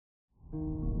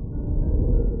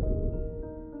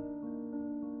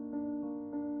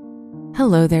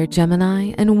Hello there,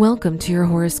 Gemini, and welcome to your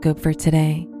horoscope for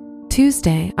today,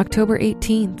 Tuesday, October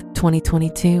 18th,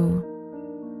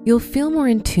 2022. You'll feel more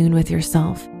in tune with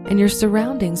yourself, and your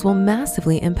surroundings will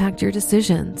massively impact your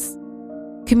decisions.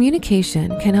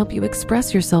 Communication can help you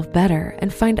express yourself better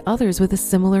and find others with a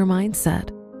similar mindset.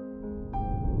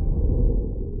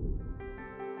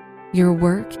 Your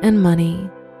work and money.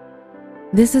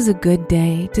 This is a good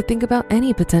day to think about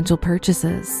any potential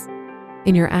purchases.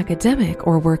 In your academic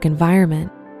or work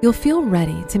environment, you'll feel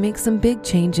ready to make some big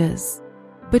changes,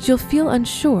 but you'll feel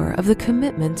unsure of the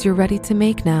commitments you're ready to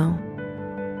make now.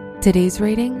 Today's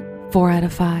rating, 4 out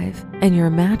of 5, and your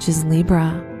match is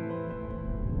Libra.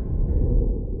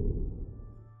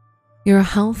 Your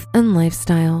health and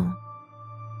lifestyle.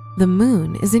 The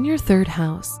moon is in your third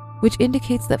house, which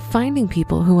indicates that finding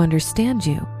people who understand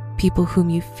you, people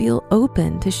whom you feel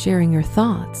open to sharing your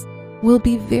thoughts, will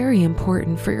be very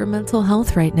important for your mental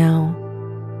health right now.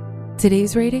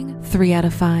 Today's rating, 3 out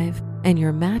of 5, and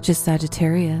your match is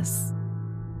Sagittarius.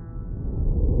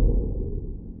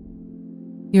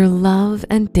 Your love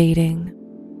and dating.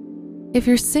 If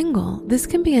you're single, this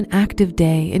can be an active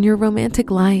day in your romantic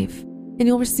life, and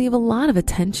you'll receive a lot of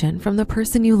attention from the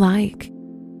person you like.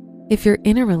 If you're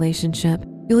in a relationship,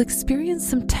 you'll experience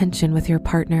some tension with your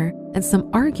partner, and some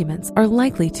arguments are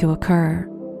likely to occur.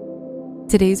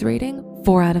 Today's rating,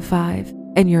 4 out of 5,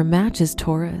 and your match is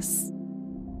Taurus.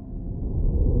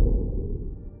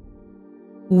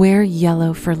 Wear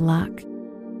yellow for luck.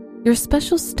 Your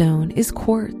special stone is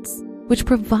quartz, which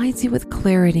provides you with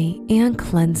clarity and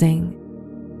cleansing.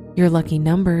 Your lucky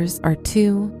numbers are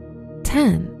 2,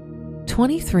 10,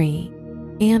 23,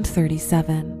 and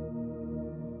 37.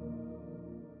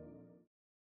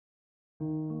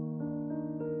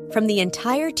 From the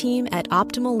entire team at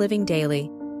Optimal Living Daily,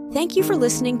 thank you for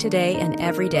listening today and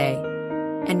every day.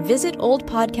 And visit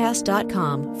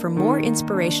oldpodcast.com for more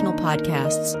inspirational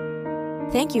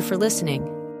podcasts. Thank you for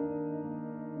listening.